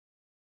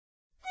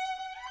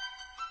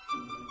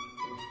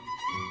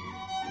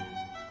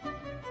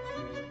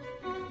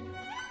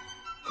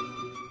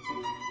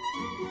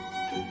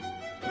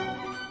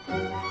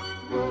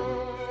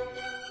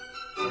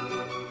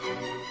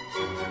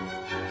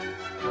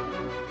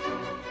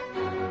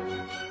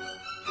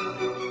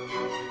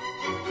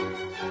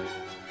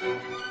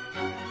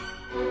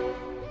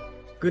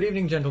Good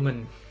evening,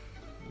 gentlemen.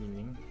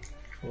 Evening.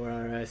 For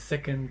our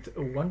second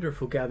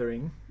wonderful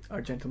gathering,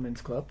 our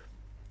Gentlemen's Club.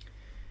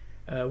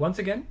 Once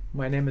again,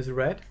 my name is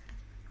Red,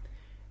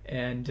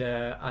 and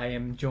I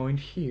am joined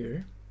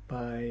here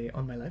by,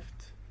 on my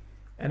left,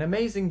 an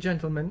amazing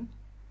gentleman,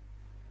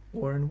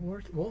 Warren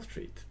Wall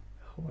Street.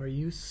 How are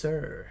you,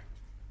 sir?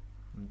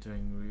 I'm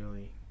doing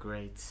really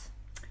great.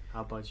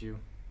 How about you?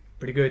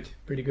 Pretty good,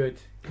 pretty good.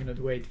 Cannot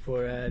wait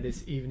for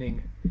this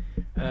evening.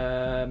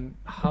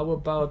 How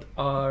about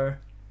our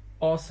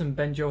awesome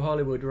Benjo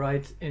Hollywood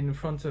right in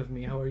front of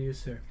me? How are you,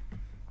 sir?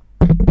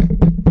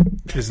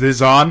 Is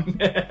this on?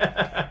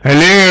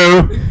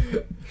 Hello?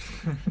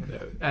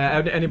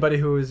 Anybody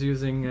who is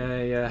using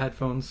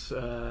headphones,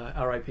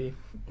 RIP.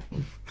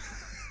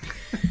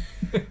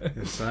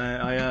 Yes,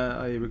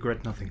 I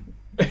regret nothing.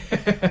 How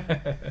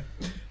are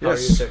you,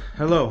 Yes, sir?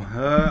 hello.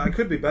 I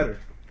could be better.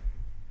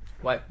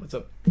 Why? What's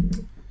up?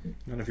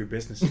 None of your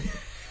business.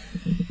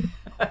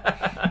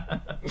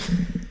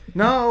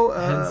 No.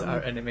 Hence our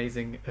an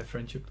amazing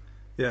friendship.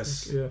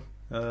 Yes. Yeah.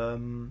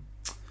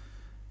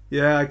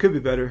 Yeah, I could be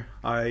better.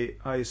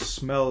 I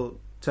smell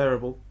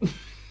terrible.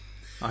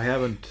 I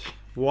haven't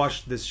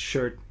washed this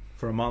shirt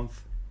for a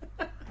month.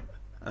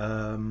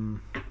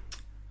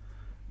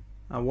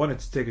 I wanted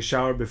to take a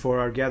shower before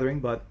our gathering,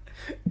 but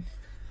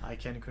I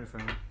can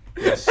confirm.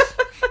 yes,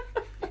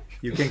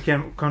 you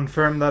can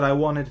confirm that I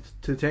wanted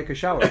to take a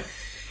shower.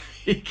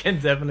 He can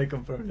definitely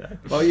confirm that.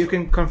 Well, you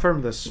can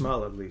confirm the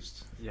smell at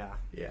least. Yeah.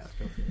 Yeah.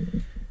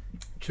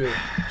 True.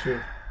 True.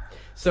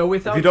 So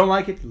without If you don't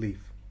like it,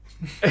 leave.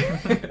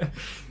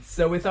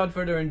 So without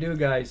further ado,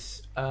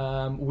 guys,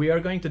 we are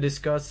going to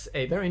discuss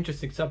a very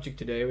interesting subject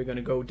today. We're going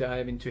to go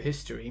dive into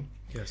history.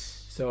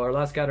 Yes. So our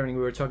last gathering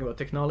we were talking about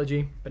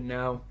technology, but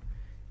now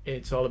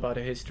it's all about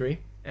a history,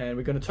 and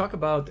we're going to talk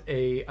about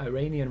a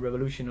Iranian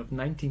revolution of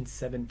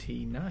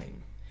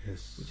 1979,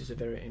 Yes. which is a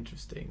very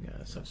interesting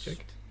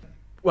subject.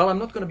 Well, I'm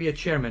not going to be a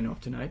chairman of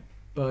tonight,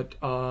 but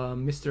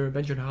Mr.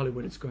 Benjamin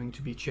Hollywood is going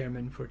to be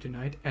chairman for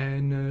tonight.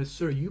 And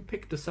sir, you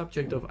picked the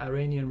subject of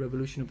Iranian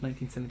revolution of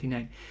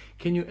 1979.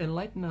 Can you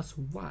enlighten us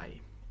why?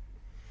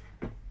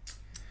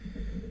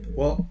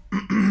 Well,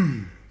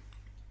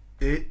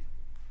 it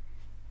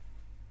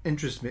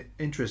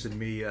interested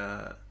me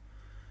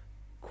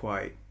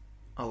quite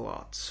a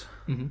lot.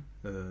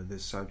 Mm-hmm.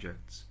 This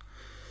subject,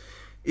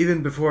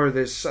 even before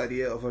this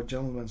idea of a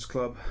gentleman's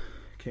club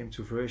came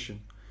to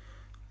fruition.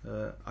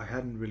 I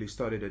hadn't really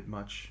studied it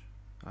much.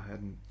 I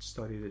hadn't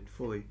studied it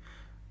fully,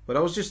 but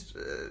I was just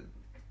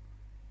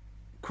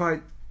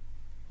quite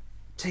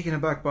taken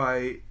aback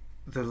by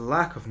the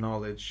lack of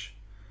knowledge,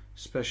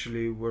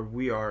 especially where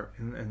we are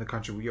in the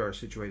country we are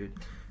situated.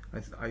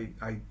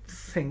 I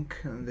think,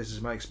 and this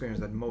is my experience,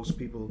 that most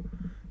people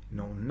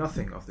know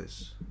nothing of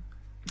this.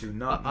 Do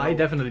not. I know.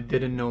 definitely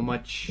didn't know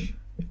much.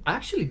 I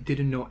actually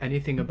didn't know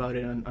anything about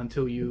it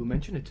until you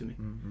mentioned it to me.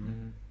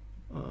 Mhm.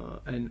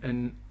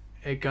 And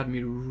it got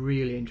me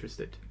really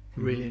interested.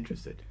 Really Mhm.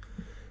 interested.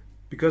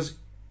 Because,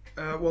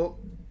 well,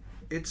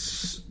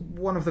 it's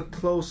one of the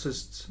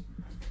closest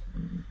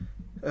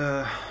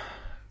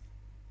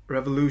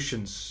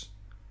revolutions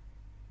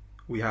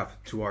we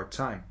have to our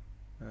time,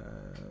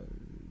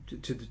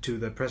 to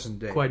the present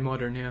day. Quite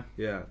modern, yeah.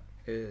 Yeah,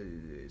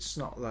 it's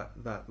not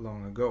that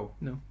long ago.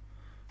 No.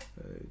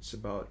 It's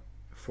about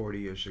 40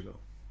 years ago.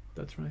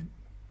 That's right.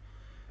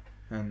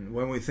 And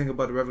when we think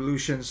about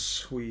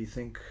revolutions, we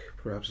think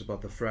perhaps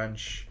about the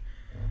French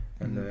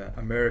and the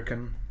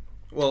American.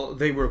 Well,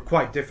 they were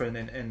quite different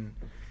in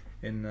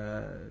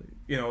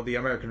the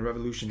American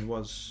Revolution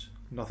was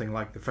nothing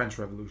like the French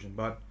Revolution,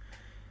 but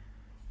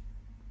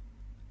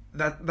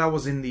that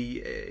was in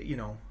the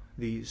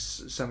the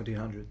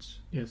 1700s,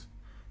 Yes.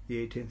 the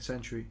 18th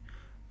century.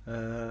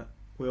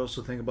 We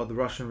also think about the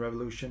Russian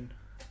Revolution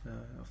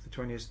of the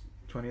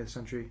 20th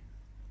century,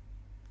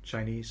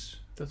 Chinese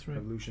That's right.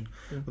 Revolution.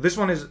 Yeah. But this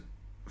one is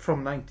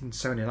from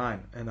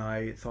 1979, and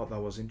I thought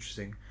that was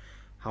interesting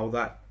how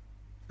that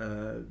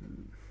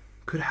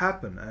could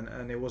happen,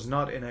 and it was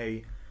not in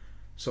a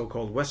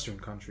so-called Western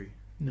country.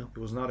 No. It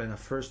was not in a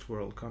first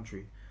world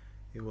country.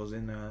 It was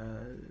in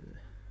a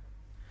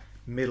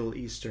Middle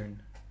Eastern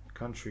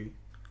country,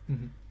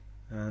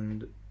 Mm-hmm.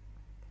 and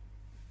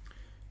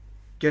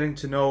getting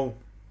to know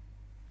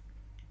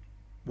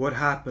what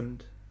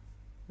happened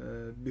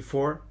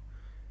before,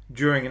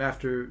 during, and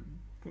after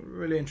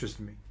really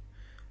interested me,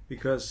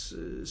 because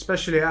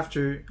especially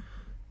after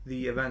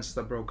the events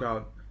that broke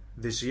out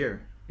this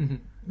year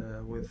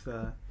Mm-hmm. with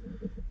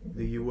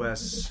the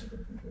U.S.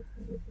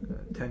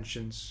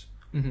 Tensions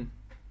Mm-hmm.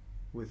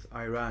 with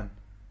Iran,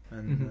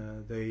 and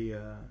Mhm. they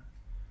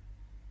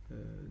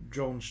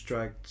drone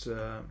struck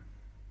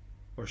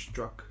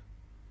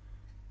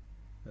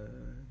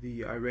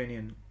the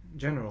Iranian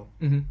general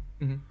Mm-hmm.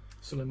 Mm-hmm.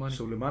 Soleimani.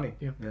 Soleimani.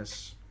 Yeah.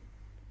 Yes.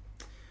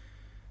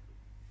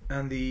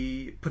 And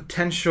the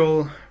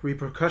potential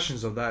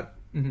repercussions of that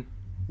Mm-hmm.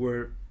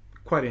 were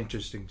quite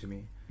interesting to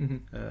me.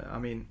 Mm-hmm. I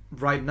mean,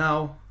 right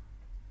now,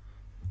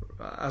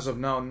 as of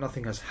now,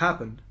 nothing has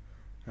happened,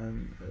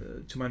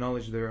 and to my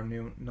knowledge, there are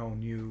no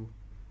new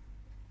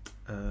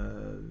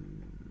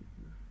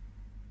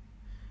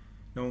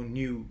no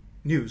new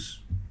news.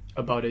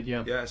 About it,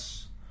 yeah.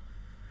 Yes.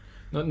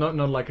 Not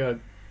like a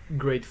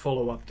great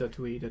follow up that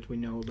we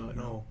know about.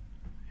 No.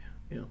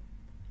 Yeah.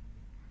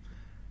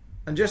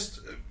 And just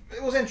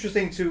it was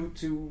interesting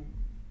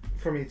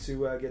for me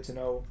to get to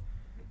know,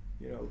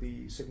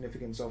 the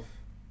significance of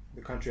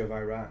the country of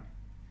Iran,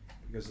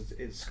 because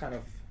it's kind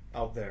of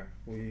out there.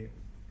 We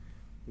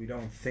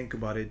don't think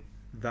about it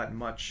that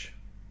much.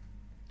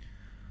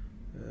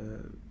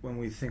 When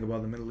we think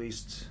about the Middle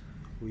East,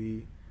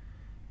 we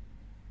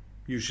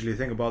usually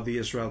think about the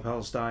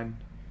Israel-Palestine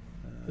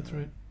That's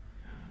right.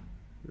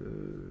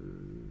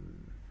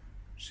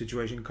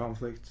 situation,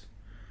 conflict.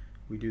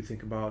 We do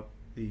think about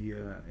the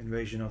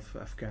invasion of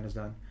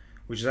Afghanistan,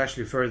 which is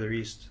actually further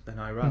east than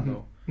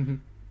Iran,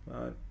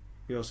 though.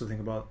 We also think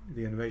about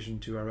the invasion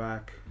to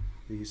Iraq,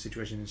 the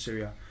situation in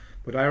Syria.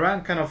 But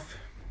Iran kind of,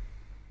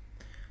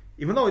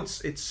 even though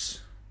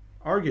it's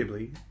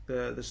arguably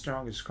the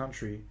strongest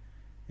country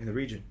in the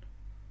region,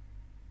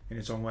 in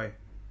its own way,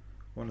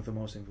 one of the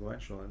most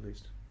influential at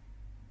least.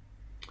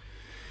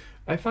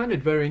 I find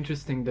it very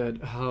interesting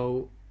that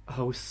how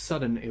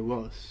sudden it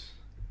was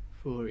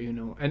for,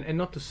 and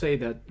not to say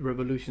that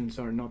revolutions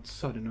are not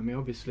sudden. I mean,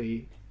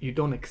 obviously you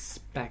don't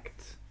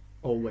expect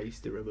always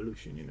the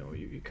revolution,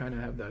 you kind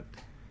of have that,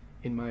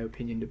 in my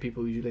opinion, the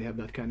people usually have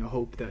that kind of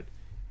hope that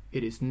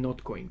it is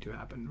not going to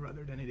happen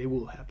rather than it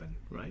will happen,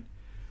 right?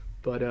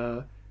 But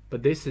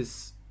this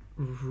is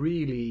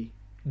really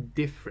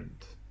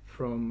different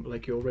from,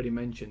 like you already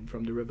mentioned,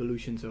 from the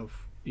revolutions of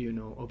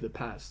of the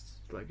past.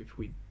 Like if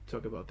we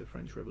talk about the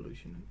French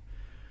Revolution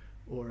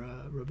or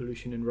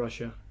revolution in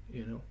Russia,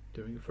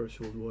 during the First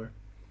World War.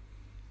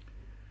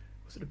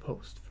 Was it a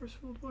post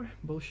First World War?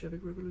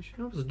 Bolshevik Revolution?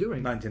 No, it was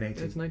during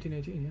 1918. It's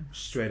 1918, yeah.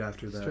 Straight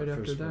after that. Straight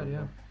after First that, World yeah.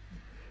 War.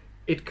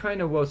 It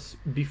kind of was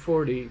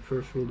before the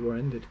First World War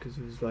ended, because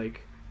it was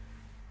like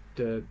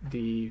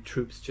the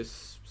troops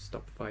just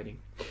stopped fighting.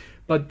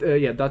 But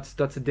yeah, that's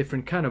a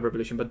different kind of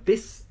revolution. But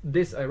this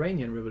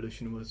Iranian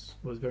revolution was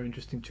very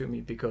interesting to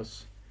me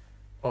because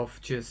of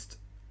just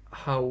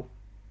how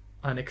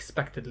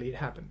unexpectedly it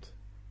happened.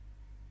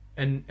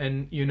 And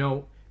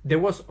there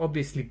was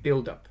obviously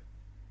build up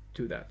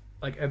to that.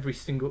 Like every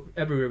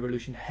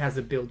revolution has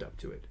a build up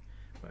to it,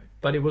 right?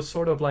 But it was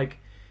sort of like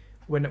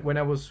when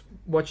I was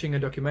watching a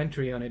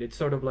documentary on it, it's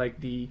sort of like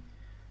the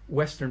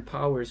Western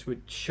powers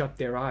would shut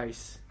their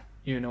eyes,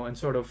 and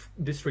sort of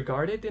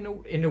disregard it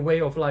in a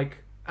way of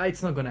like,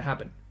 it's not going to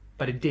happen,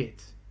 but it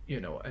did,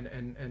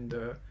 and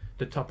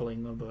the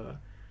toppling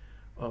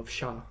of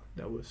Shah,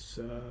 that was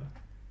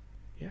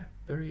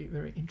very,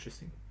 very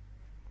interesting.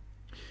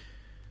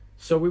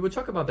 So we will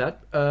talk about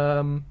that.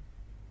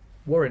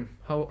 Warren,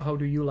 how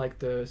do you like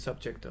the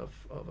subject of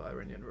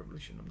Iranian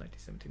Revolution of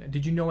 1979?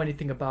 Did you know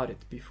anything about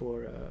it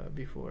before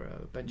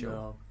Benjo?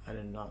 No, I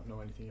did not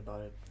know anything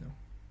about it. No.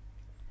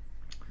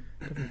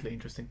 Definitely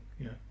interesting.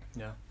 Yeah.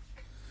 Yeah.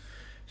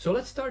 So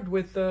let's start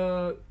with.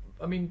 Benjo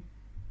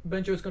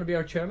is going to be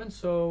our chairman.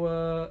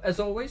 So as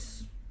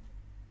always,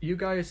 you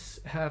guys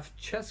have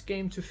chess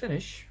game to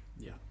finish.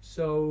 Yeah.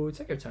 So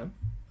take your time,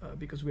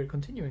 because we're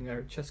continuing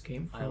our chess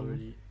game.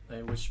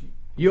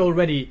 You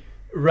already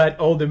read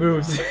all the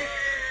moves.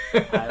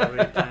 I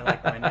already kind of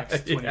like my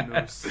next 20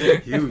 moves.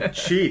 You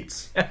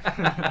cheat.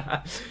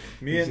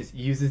 He just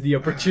uses the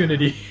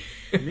opportunity.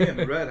 Me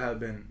and Red have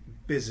been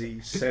busy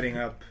setting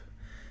up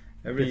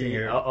everything the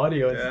here.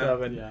 Audio and Yeah.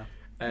 stuff.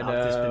 And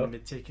I've just been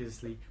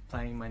meticulously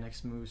planning my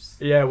next moves.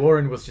 Yeah,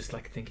 Warren was just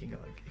like thinking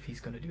like, if he's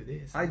gonna do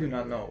this. I do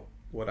not know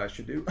what I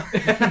should do.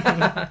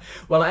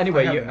 Well,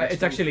 anyway, I have the next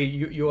it's move. actually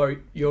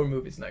your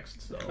move is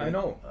next. So I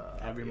know.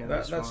 Every move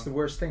That's is the wrong.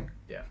 worst thing.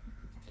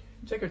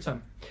 take your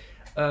time.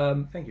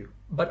 Thank you.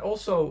 But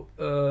also,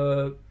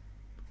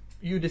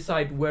 you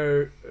decide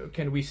where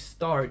can we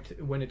start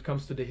when it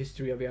comes to the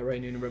history of the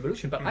Iranian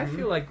Revolution. But I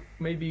feel like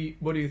maybe,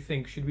 what do you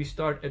think? Should we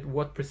start at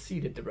what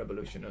preceded the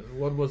revolution? Or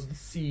what was the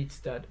seeds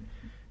that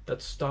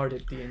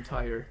started the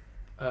entire,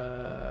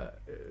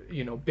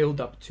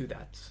 build up to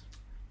that?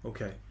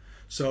 Okay.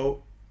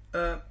 So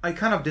I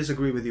kind of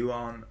disagree with you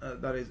on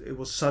that. It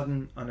was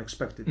sudden,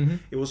 unexpected. Mm-hmm.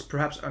 It was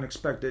perhaps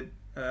unexpected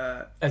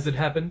As it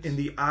happened. in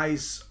the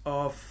eyes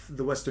of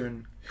the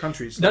Western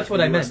countries. That's like what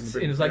the I US meant. and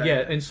Britain. It was like,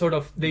 and sort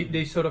of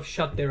they sort of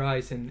shut their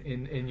eyes in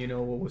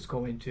what was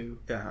going to.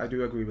 Yeah, I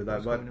do agree with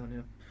that. What's But going on,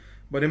 yeah.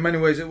 But in many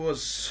ways,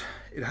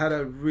 it had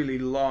a really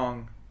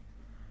long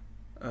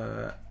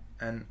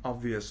and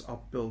obvious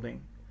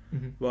upbuilding.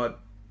 Mm-hmm. But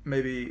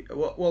maybe,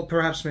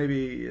 perhaps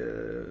maybe,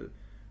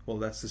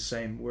 that's the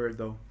same word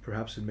though.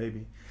 Perhaps and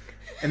maybe.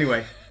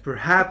 Anyway,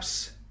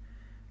 perhaps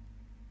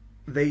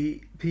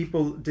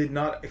people did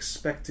not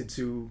expect it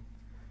to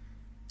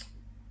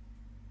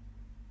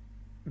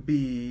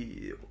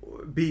be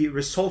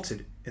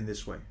resolved in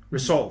this way.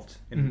 Resolved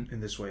in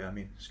this way. I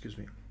mean, excuse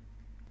me.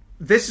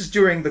 This is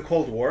during the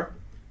Cold War.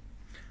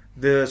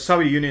 The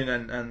Soviet Union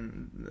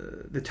and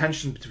the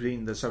tension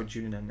between the Soviet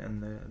Union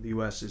and the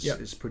US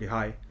is pretty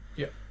high.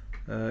 Yeah.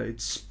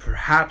 It's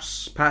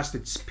perhaps past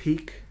its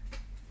peak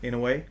in a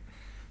way,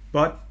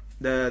 but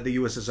the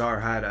USSR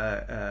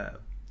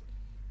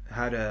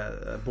had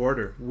a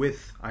border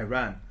with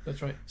Iran.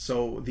 That's right.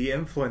 So the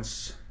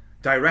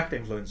direct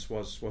influence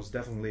was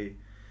definitely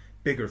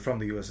bigger from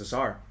the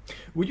USSR.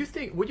 Would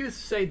you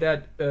say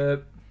that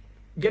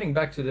getting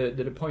back to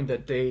the point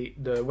that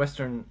the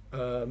Western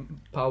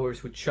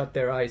powers would shut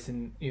their eyes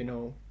and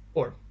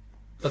or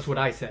that's what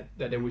I said,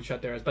 that they would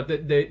shut their eyes, but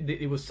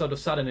it was sort of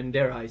sudden in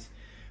their eyes.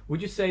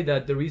 Would you say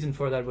that the reason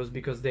for that was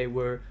because they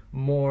were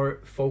more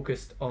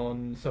focused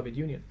on Soviet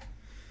Union,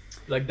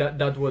 like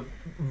that what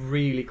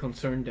really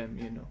concerned them,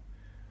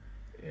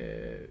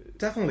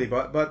 Definitely,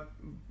 but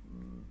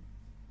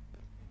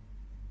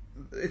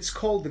it's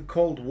called the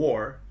Cold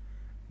War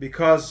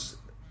because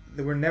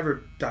there were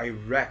never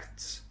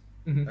direct.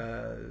 Mm-hmm.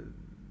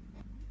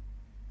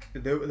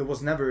 There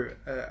was never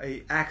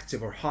a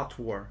active or hot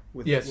war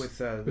with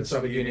the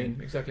Soviet Union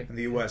exactly, and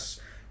the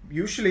US.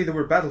 Usually there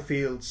were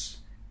battlefields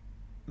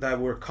that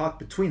were caught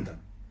between them.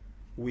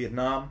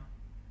 Vietnam.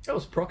 That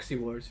was proxy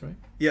wars, right?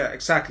 Yeah,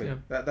 exactly.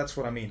 Yeah. That's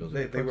what I mean. Those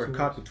They were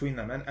caught wars. between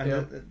them, and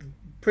Yeah.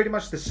 pretty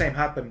much the same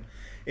happened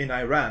in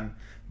Iran.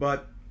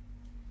 But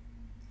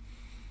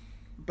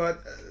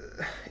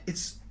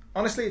it's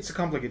honestly it's a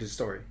complicated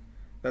story.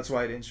 That's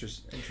why it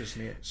interests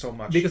me so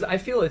much. Because I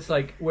feel it's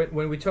like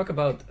when we talk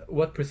about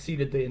what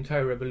preceded the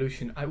entire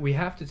revolution, we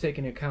have to take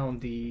into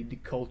account the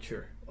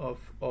culture of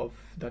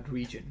that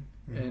region,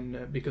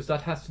 and because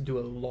that has to do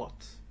a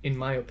lot, in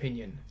my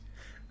opinion.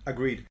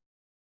 Agreed.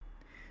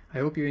 I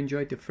hope you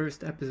enjoyed the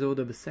first episode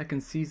of the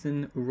second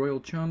season, Royal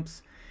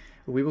Chumps.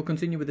 We will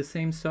continue with the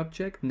same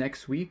subject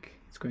next week.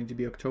 It's going to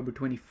be October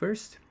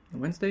 21st,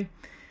 Wednesday.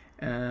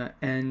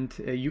 And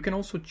you can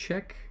also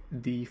check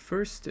the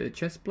first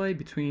chess play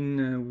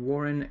between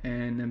Warren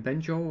and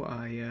Benjo.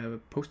 I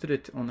posted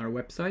it on our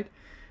website.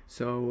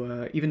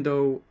 So even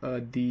though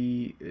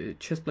the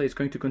chess play is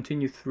going to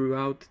continue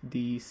throughout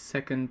the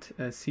second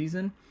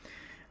season,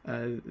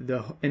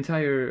 the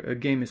entire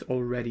game is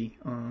already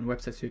on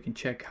website, so you can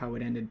check how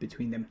it ended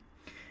between them.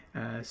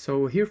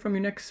 So hear from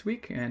you next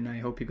week, and I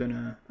hope you're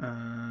gonna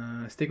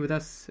stick with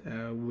us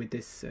with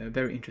this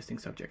very interesting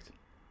subject.